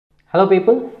Hello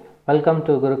people, welcome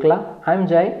to Gurukula. I am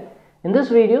Jai. In this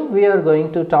video we are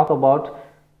going to talk about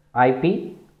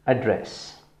IP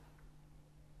address.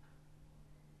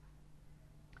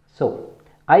 So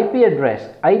IP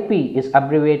address, IP is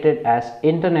abbreviated as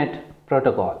Internet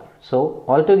Protocol. So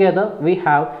altogether we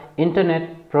have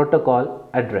Internet Protocol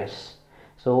address.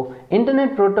 So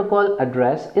Internet Protocol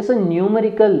address is a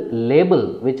numerical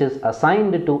label which is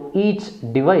assigned to each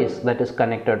device that is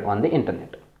connected on the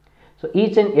Internet. So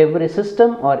each and every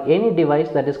system or any device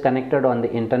that is connected on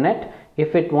the Internet,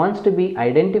 if it wants to be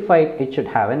identified, it should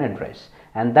have an address,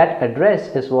 and that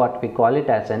address is what we call it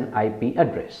as an IP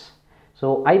address.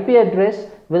 So IP address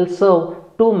will serve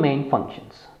two main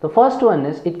functions. The first one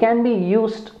is it can be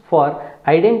used for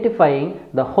identifying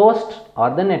the host or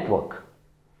the network,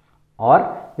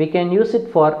 or we can use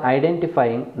it for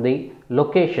identifying the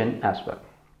location as well.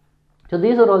 So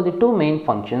these are all the two main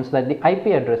functions that the IP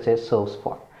addresses serves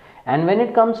for. And when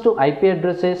it comes to IP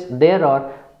addresses, there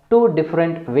are two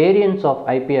different variants of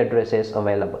IP addresses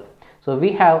available. So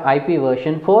we have IP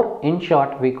version 4, in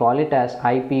short we call it as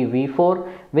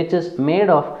IPv4, which is made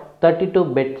of 32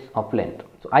 bits of length.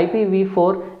 So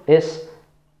IPv4 is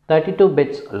 32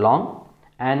 bits long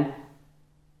and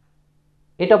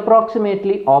it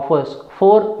approximately offers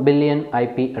 4 billion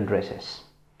IP addresses.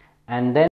 And then